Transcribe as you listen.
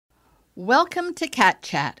Welcome to Cat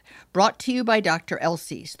Chat, brought to you by Dr.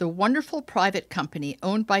 Elsie's, the wonderful private company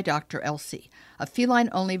owned by Dr. Elsie, a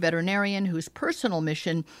feline-only veterinarian whose personal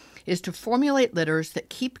mission is to formulate litters that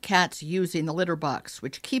keep cats using the litter box,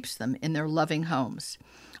 which keeps them in their loving homes.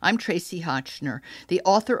 I'm Tracy Hotchner, the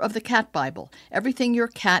author of the Cat Bible, Everything Your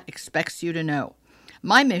Cat Expects You to Know.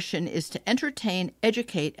 My mission is to entertain,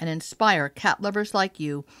 educate, and inspire cat lovers like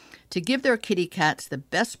you to give their kitty cats the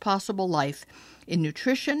best possible life in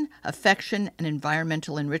nutrition, affection, and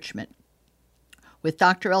environmental enrichment. With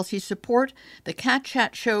Dr. Elsie's support, the Cat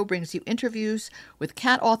Chat Show brings you interviews with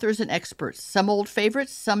cat authors and experts, some old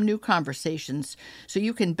favorites, some new conversations, so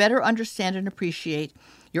you can better understand and appreciate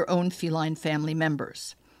your own feline family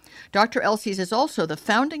members. Dr. Elsie's is also the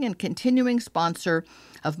founding and continuing sponsor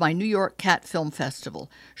of my New York Cat Film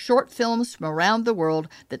Festival, short films from around the world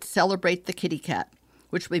that celebrate the kitty cat,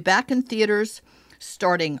 which will be back in theaters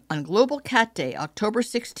starting on Global Cat Day, October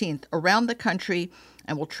 16th, around the country,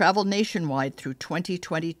 and will travel nationwide through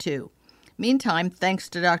 2022. Meantime, thanks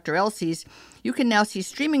to Dr. Elsie's, you can now see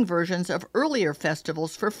streaming versions of earlier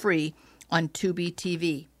festivals for free on Tubi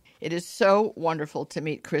TV. It is so wonderful to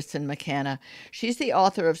meet Kristen McCanna. She's the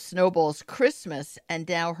author of Snowball's Christmas and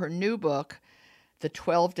now her new book, The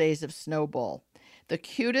 12 Days of Snowball. The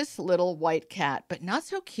cutest little white cat, but not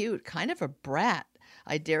so cute, kind of a brat.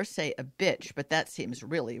 I dare say a bitch, but that seems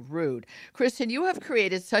really rude. Kristen, you have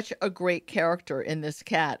created such a great character in this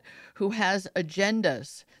cat who has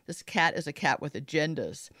agendas. This cat is a cat with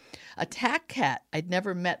agendas. Attack cat. I'd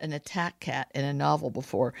never met an attack cat in a novel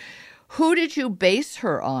before. Who did you base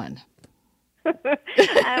her on?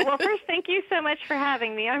 Well, first, thank you so much for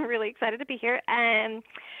having me. I'm really excited to be here.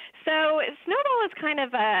 So Snowball is kind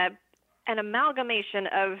of an amalgamation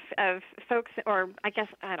of folks, or I guess,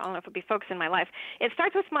 I don't know if it would be folks in my life. It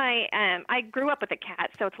starts with I grew up with a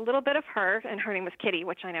cat, so it's a little bit of her, and her name was Kitty,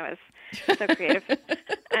 which I know is so creative.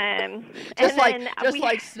 Just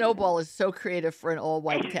like Snowball is so creative for an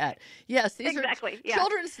all-white cat. Yes, these are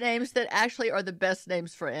children's names that actually are the best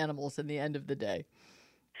names for animals in the end of the day.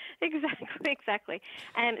 Exactly.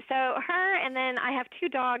 And so her, and then I have two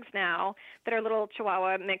dogs now that are little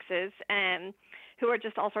Chihuahua mixes, who are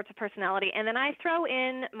just all sorts of personality. And then I throw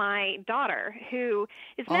in my daughter, who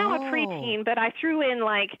is now a preteen, but I threw in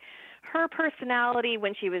like her personality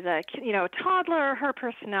when she was a toddler, her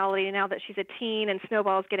personality now that she's a teen, and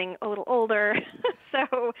Snowball's getting a little older.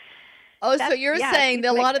 So you're saying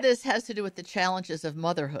that a lot of this has to do with the challenges of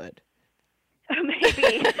motherhood.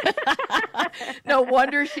 Maybe. No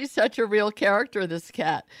wonder she's such a real character, this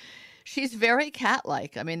cat. She's very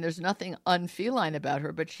cat-like. I mean, there's nothing unfeline about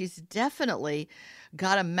her, but she's definitely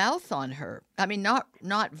got a mouth on her. I mean,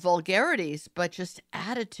 not vulgarities, but just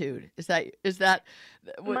attitude. Is that?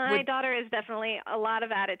 My daughter is definitely a lot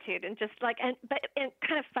of attitude, and just like, but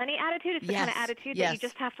kind of funny attitude. It's the kind of attitude that you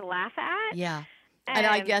just have to laugh at. Yeah, and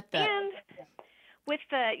I get that. And with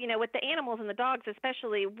the animals and the dogs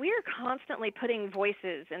especially, we're constantly putting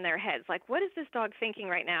voices in their heads. Like, what is this dog thinking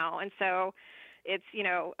right now? And so it's,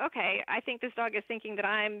 okay, I think this dog is thinking that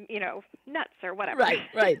I'm, nuts or whatever.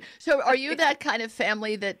 Right. So are you that kind of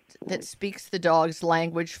family that speaks the dog's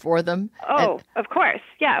language for them? Oh, of course.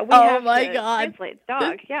 Yeah. My God. Translate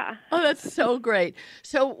dog, yeah. Oh, that's so great.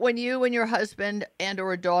 So when you and your husband and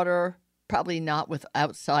or daughter, probably not with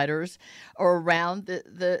outsiders, or around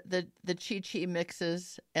the Chi-Chi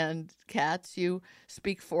mixes and cats, you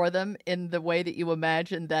speak for them in the way that you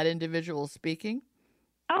imagine that individual speaking?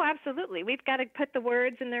 Oh, absolutely. We've got to put the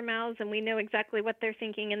words in their mouths, and we know exactly what they're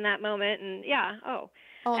thinking in that moment. And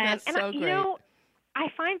that's so great. I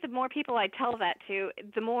find the more people I tell that to,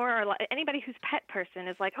 the more anybody who's pet person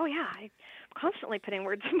is like, oh yeah, I'm constantly putting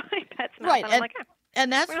words in my pet's mouth. Right, and I'm like, and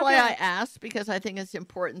that's why I asked, because I think it's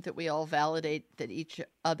important that we all validate that each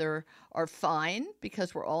other are fine,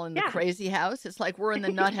 because we're all in the crazy house. It's like we're in the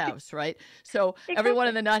nut house, right? So everyone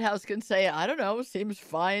in the nut house can say, I don't know, seems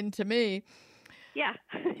fine to me. Yeah.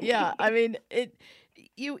 Yeah. I mean,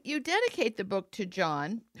 you dedicate the book to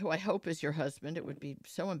John, who I hope is your husband. It would be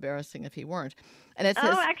so embarrassing if he weren't. And it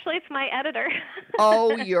says, actually, it's my editor.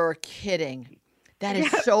 Oh, you're kidding. That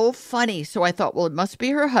is so funny. So I thought, well, it must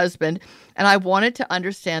be her husband. And I wanted to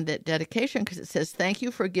understand that dedication, because it says, thank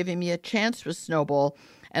you for giving me a chance with Snowball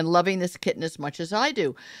and loving this kitten as much as I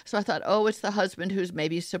do. So I thought, it's the husband who's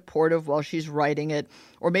maybe supportive while she's writing it.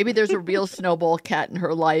 Or maybe there's a real Snowball cat in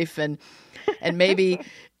her life. And maybe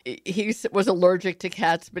was allergic to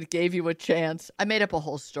cats, but gave you a chance. I made up a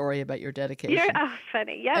whole story about your dedication. You're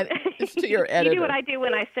funny. Yep. It's to your editor. You do what I do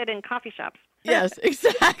when I sit in coffee shops. Yes,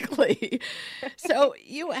 exactly. So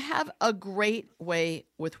you have a great way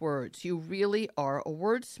with words. You really are a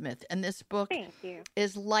wordsmith. And this book Thank you.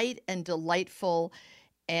 is light and delightful.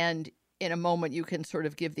 And in a moment, you can sort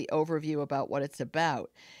of give the overview about what it's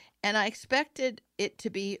about. And I expected it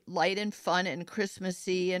to be light and fun and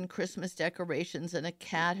Christmassy and Christmas decorations and a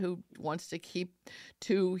cat who wants to keep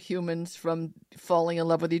two humans from falling in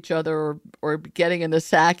love with each other or getting in the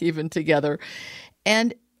sack even together.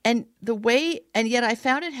 And yet I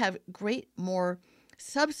found it have great more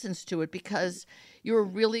substance to it because you're a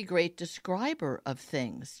really great describer of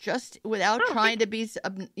things, just without trying to be,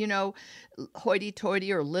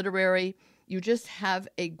 hoity-toity or literary. You just have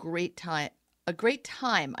a great time,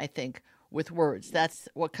 I think, with words. That's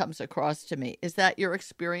what comes across to me. Is that your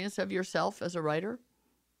experience of yourself as a writer?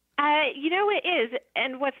 It is.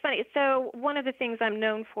 And what's funny, so one of the things I'm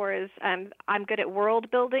known for is I'm good at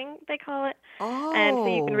world building, they call it. Oh. And so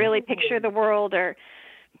you can really picture the world or,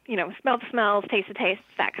 smell the smells, taste the tastes,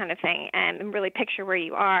 that kind of thing, and really picture where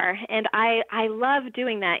you are. And I love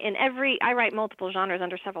doing that. I write multiple genres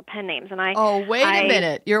under several pen names. And wait a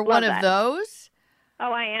minute. You're one of those?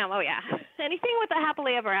 Oh, I am. Oh, yeah. Anything with a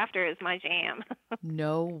happily ever after is my jam.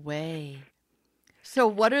 No way. So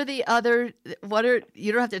you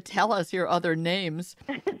don't have to tell us your other names,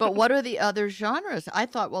 but what are the other genres? I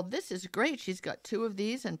thought, well, this is great. She's got two of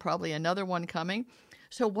these and probably another one coming.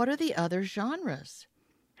 So what are the other genres?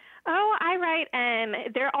 Oh, I write,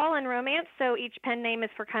 they're all in romance, so each pen name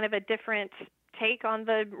is for kind of a different take on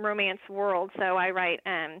the romance world. So I write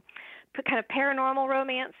kind of paranormal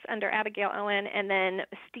romance under Abigail Owen, and then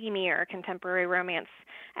steamier contemporary romance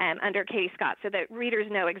under Katie Scott, so that readers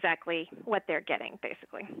know exactly what they're getting,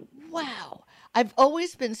 basically. Wow. I've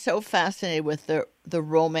always been so fascinated with the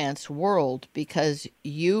romance world because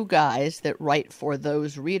you guys that write for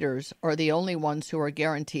those readers are the only ones who are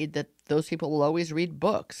guaranteed that those people will always read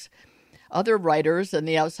books. Other writers in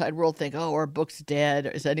the outside world think, oh, are books dead?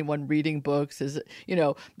 Is anyone reading books? Is it,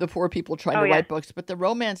 the poor people trying to write books? But the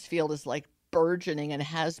romance field is like burgeoning and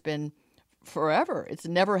has been forever. It's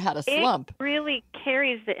never had a slump. It really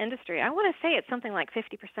carries the industry. I want to say it's something like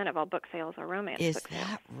 50% of all book sales are romance Is books.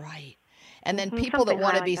 that right? And then people that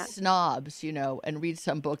want to be snobs, and read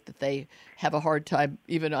some book that they have a hard time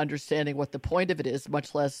even understanding what the point of it is,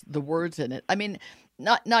 much less the words in it. I mean,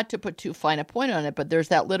 not to put too fine a point on it, but there's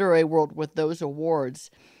that literary world with those awards,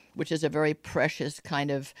 which is a very precious kind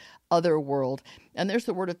of other world. And there's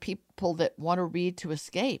the world of people that want to read to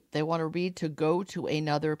escape. They want to read to go to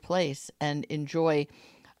another place and enjoy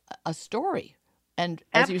a story. And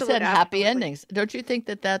as you said, happy endings. Don't you think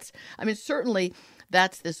certainly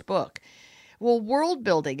that's this book. Well, world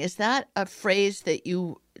building, is that a phrase that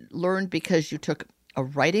you learned because you took a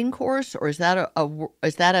writing course, or is that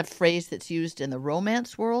a phrase that's used in the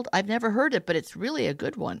romance world? I've never heard it, but it's really a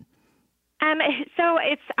good one. So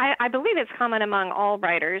I believe it's common among all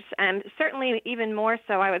writers, and certainly even more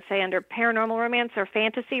so, I would say, under paranormal romance or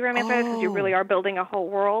fantasy romance, because you really are building a whole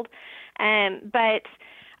world. But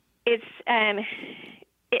it's and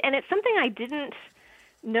it's something I didn't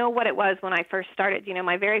know what it was when I first started.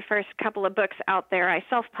 My very first couple of books out there, I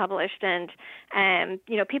self-published, and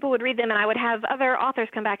people would read them, and I would have other authors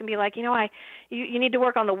come back and be like, you need to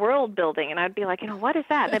work on the world building, and I'd be like, what is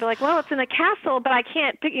that? And they'd be like, well, it's in a castle, but I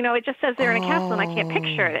can't, it just says they're in a castle, and I can't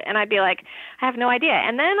picture it, and I'd be like, I have no idea.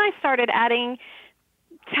 And then I started adding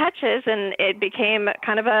touches, and it became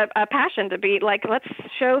kind of a passion to be like, let's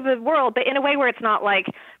show the world, but in a way where it's not like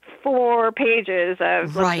 4 pages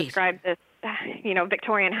of let's describe this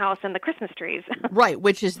Victorian house and the Christmas trees. Right,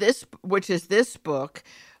 which is this book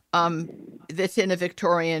that's in a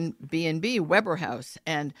Victorian B&B Weber house,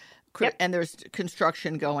 and there's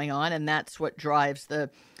construction going on, and that's what drives the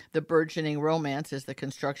burgeoning romance is the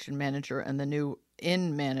construction manager and the new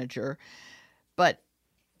inn manager. But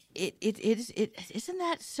it isn't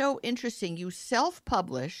that so interesting? You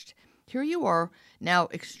self-published. Here you are now,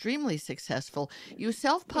 extremely successful. You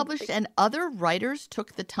self-published, and other writers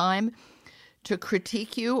took the time to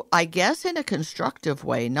critique you, I guess, in a constructive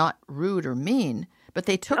way, not rude or mean, but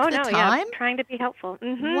they took the time? Yeah, trying to be helpful.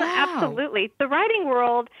 Mm-hmm, wow. Absolutely. The writing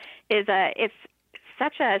world it's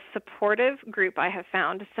such a supportive group, I have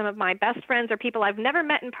found. Some of my best friends are people I've never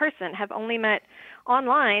met in person, have only met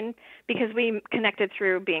online because we connected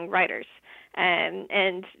through being writers. And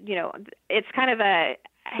it's kind of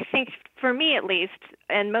I think for me at least,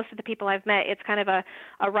 and most of the people I've met, it's kind of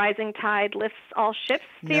a rising tide lifts all ships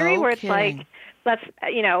theory, No where it's kidding. like, let's,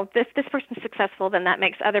 this person's successful, then that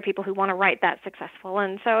makes other people who want to write that successful.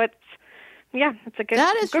 And so it's a good,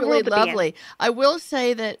 That is good really world to be in. lovely. I will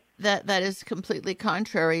say that is completely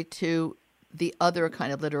contrary to the other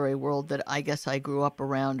kind of literary world that I guess I grew up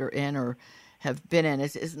around or in or have been in.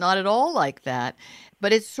 It's not at all like that.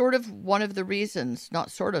 But it's sort of one of the reasons,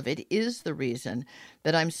 not sort of, it is the reason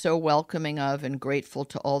that I'm so welcoming of and grateful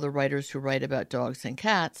to all the writers who write about dogs and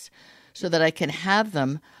cats so that I can have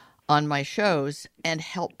them on my shows and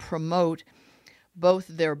help promote both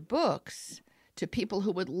their books to people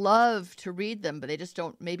who would love to read them, but they just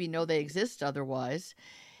don't maybe know they exist otherwise.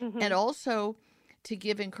 Mm-hmm. And also to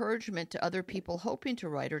give encouragement to other people hoping to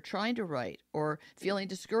write or trying to write or feeling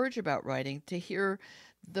discouraged about writing, to hear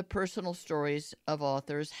the personal stories of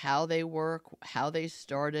authors, how they work, how they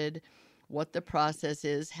started, what the process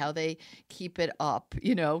is, how they keep it up,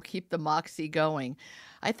 keep the moxie going.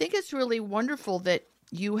 I think it's really wonderful that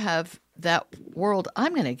you have that world.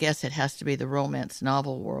 I'm going to guess it has to be the romance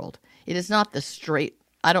novel world. It is not the straight,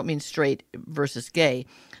 I don't mean straight versus gay,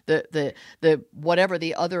 the whatever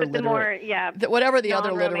the other But the literary, more, whatever the other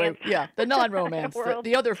non-romance. literary, the non-romance, World.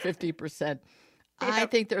 the other 50%. I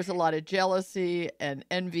Yep. think there's a lot of jealousy and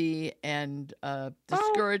envy and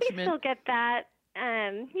discouragement. We still get that.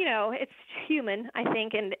 It's human, I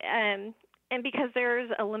think, and because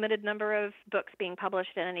there's a limited number of books being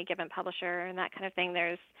published at any given publisher and that kind of thing,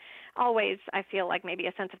 there's always, I feel like, maybe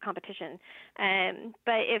a sense of competition.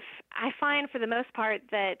 But if I find for the most part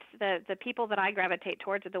that the people that I gravitate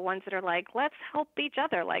towards are the ones that are like, let's help each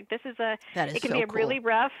other. Like it can so be a cool. really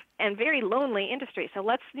rough and very lonely industry. So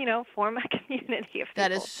let's, form a community of people.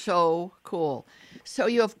 That is so cool. So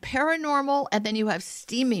you have paranormal, and then you have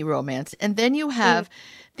steamy romance, and then you have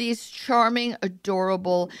these charming,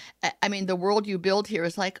 adorable, I mean, the world you build here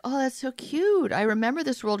is like, oh, that's so cute. I remember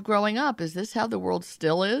this world growing up. Is this how the world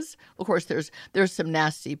still is? Of course, there's some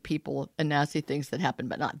nasty people and nasty things that happen,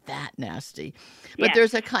 but not that nasty. But Yes.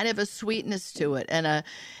 there's a kind of a sweetness to it, and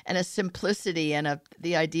a simplicity, and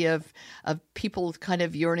the idea of people kind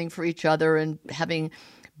of yearning for each other and having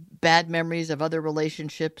bad memories of other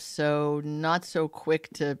relationships, so not so quick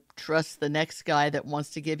to trust the next guy that wants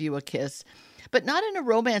to give you a kiss, but not in a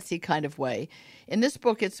romancy kind of way. In this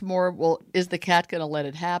book, it's more, well, is the cat going to let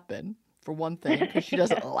it happen, for one thing, because she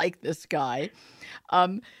doesn't like this guy.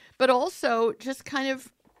 But also just kind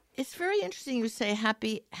of, it's very interesting you say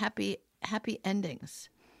happy endings.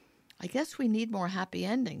 I guess we need more happy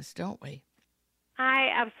endings, don't we? I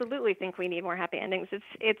absolutely think we need more happy endings.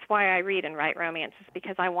 It's why I read and write romances,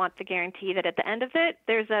 because I want the guarantee that at the end of it,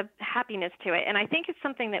 there's a happiness to it. And I think it's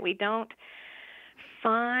something that we don't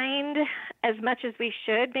find as much as we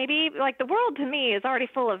should. Maybe, like, the world to me is already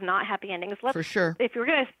full of not happy endings. For sure. If we're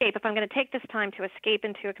going to escape, if I'm going to take this time to escape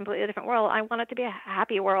into a completely different world, I want it to be a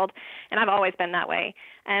happy world. And I've always been that way.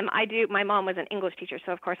 My mom was an English teacher,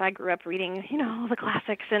 so of course I grew up reading, all the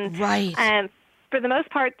classics. And right. For the most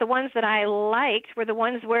part, the ones that I liked were the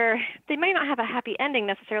ones where they may not have a happy ending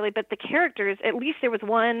necessarily, but the characters, at least there was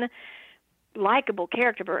one likable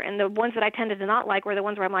character. And the ones that I tended to not like were the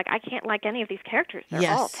ones where I'm like, I can't like any of these characters.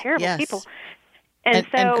 They're all terrible people. And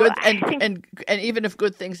even if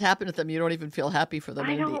good things happen to them, you don't even feel happy for them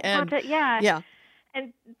in the end. Yeah.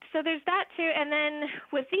 And so there's that too. And then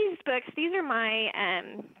with these books, these are my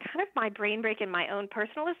kind of my brain break and my own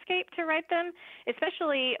personal escape to write them,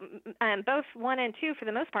 especially both 1 and 2 for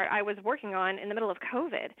the most part I was working on in the middle of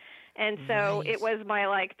COVID. And so It was my,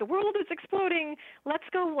 like, the world is exploding. Let's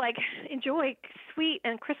go, like, enjoy sweet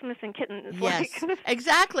and Christmas and kittens. Yes,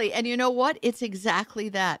 exactly. And you know what? It's exactly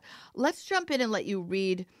that. Let's jump in and let you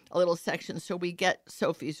read a little section so we get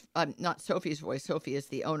Sophie's, not Sophie's voice, Sophie is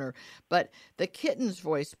the owner, but the kitten's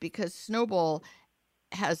voice, because Snowball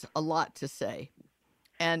has a lot to say.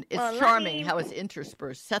 And it's charming how it's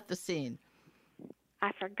interspersed. Set the scene.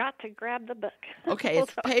 I forgot to grab the book. Okay,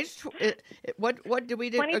 it's page. What do we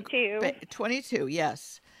do? 22. 22.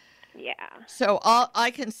 Yes. Yeah. So I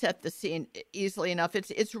can set the scene easily enough.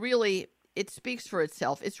 It's really, it speaks for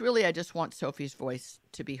itself. It's really, I just want Sophie's voice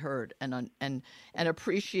to be heard and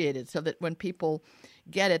appreciated, so that when people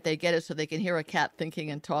get it, they get it, so they can hear a cat thinking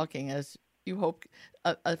and talking, as you hope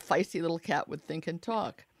a feisty little cat would think and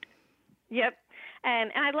talk. Yep.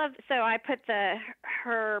 And I love, so I put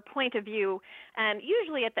her point of view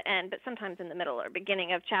usually at the end, but sometimes in the middle or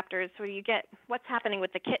beginning of chapters, where you get what's happening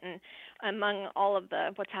with the kitten among all of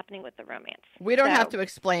what's happening with the romance. We don't have to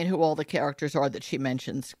explain who all the characters are that she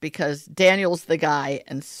mentions, because Daniel's the guy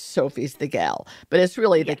and Sophie's the gal, but it's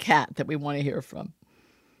really the cat that we want to hear from.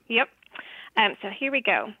 Yep. So here we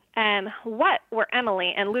go. What were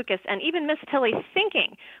Emily and Lucas and even Miss Tilly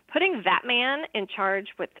thinking, putting that man in charge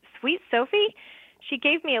with sweet Sophie? She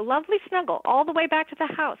gave me a lovely snuggle all the way back to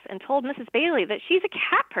the house and told Mrs. Bailey that she's a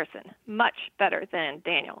cat person, much better than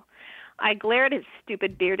Daniel. I glared at his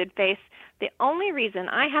stupid bearded face. The only reason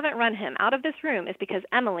I haven't run him out of this room is because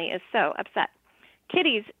Emily is so upset.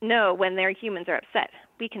 Kitties know when their humans are upset.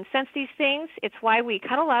 We can sense these things. It's why we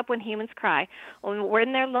cuddle up when humans cry, or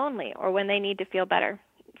when they're lonely, or when they need to feel better.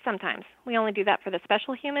 Sometimes. We only do that for the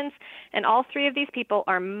special humans, and all three of these people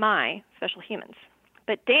are my special humans.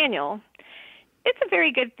 But Daniel, it's a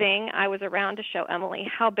very good thing I was around to show Emily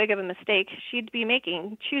how big of a mistake she'd be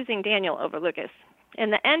making choosing Daniel over Lucas. In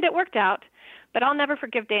the end, it worked out, but I'll never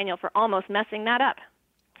forgive Daniel for almost messing that up.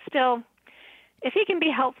 Still, if he can be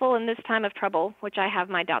helpful in this time of trouble, which I have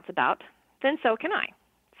my doubts about, then so can I.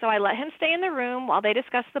 So I let him stay in the room while they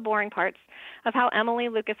discuss the boring parts of how Emily,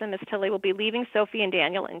 Lucas, and Miss Tilly will be leaving Sophie and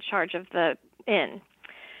Daniel in charge of the inn.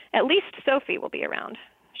 At least Sophie will be around.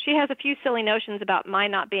 She has a few silly notions about my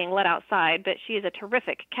not being let outside, but she is a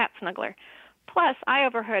terrific cat snuggler. Plus, I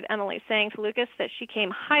overheard Emily saying to Lucas that she came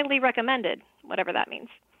highly recommended, whatever that means.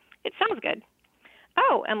 It sounds good.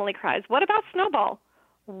 Oh, Emily cries, what about Snowball?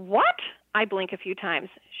 What? I blink a few times.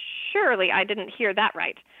 Surely I didn't hear that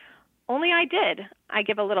right. Only I did. I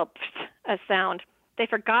give a little pfft, a sound. They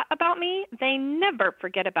forgot about me. They never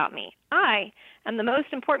forget about me. I am the most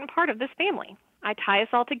important part of this family. I tie us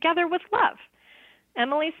all together with love.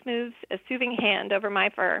 Emily smooths a soothing hand over my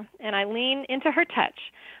fur, and I lean into her touch,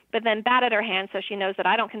 but then bat at her hand so she knows that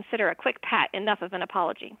I don't consider a quick pat enough of an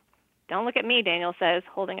apology. Don't look at me, Daniel says,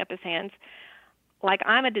 holding up his hands, like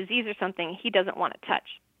I'm a disease or something he doesn't want to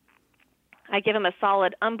touch. I give him a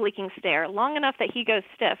solid, unblinking stare, long enough that he goes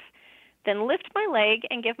stiff, then lift my leg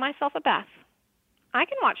and give myself a bath. I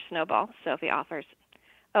can watch Snowball, Sophie offers.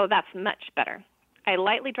 Oh, that's much better. I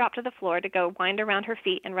lightly drop to the floor to go wind around her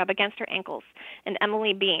feet and rub against her ankles, and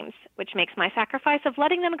Emily beams, which makes my sacrifice of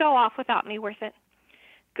letting them go off without me worth it.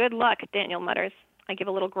 Good luck, Daniel mutters. I give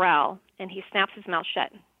a little growl, and he snaps his mouth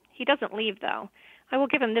shut. He doesn't leave, though. I will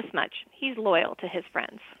give him this much. He's loyal to his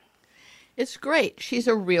friends. It's great. She's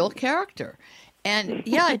a real character. And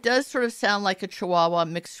yeah, it does sort of sound like a Chihuahua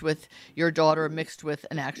mixed with your daughter, mixed with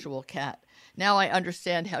an actual cat. Now I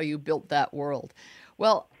understand how you built that world.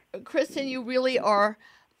 Well, Kristen, you really are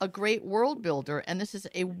a great world builder, and this is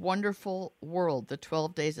a wonderful world, the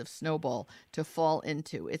 12 Days of Snowball, to fall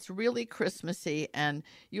into. It's really Christmassy, and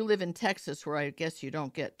you live in Texas, where I guess you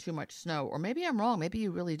don't get too much snow. Or maybe I'm wrong. Maybe you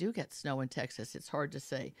really do get snow in Texas. It's hard to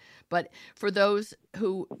say. But for those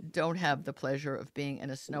who don't have the pleasure of being in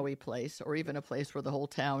a snowy place, or even a place where the whole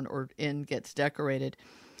town or inn gets decorated,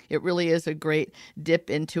 it really is a great dip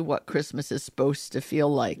into what Christmas is supposed to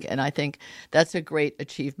feel like. And I think that's a great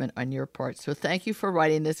achievement on your part. So thank you for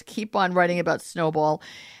writing this. Keep on writing about Snowball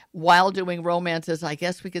while doing romances, I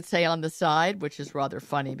guess we could say, on the side, which is rather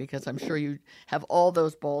funny because I'm sure you have all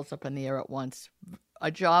those balls up in the air at once.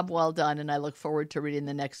 A job well done, and I look forward to reading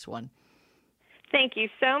the next one. Thank you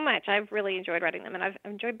so much. I've really enjoyed writing them, and I've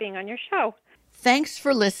enjoyed being on your show. Thanks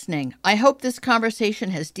for listening. I hope this conversation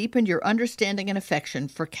has deepened your understanding and affection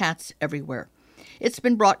for cats everywhere. It's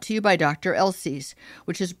been brought to you by Dr. Elsie's,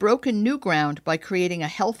 which has broken new ground by creating a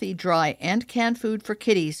healthy, dry, and canned food for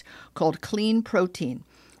kitties called Clean Protein,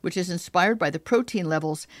 which is inspired by the protein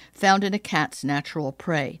levels found in a cat's natural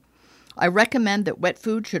prey. I recommend that wet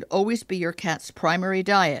food should always be your cat's primary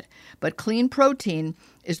diet, but Clean Protein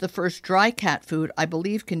is the first dry cat food I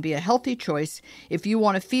believe can be a healthy choice if you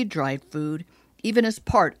want to feed dried food, even as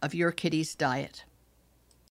part of your kitty's diet.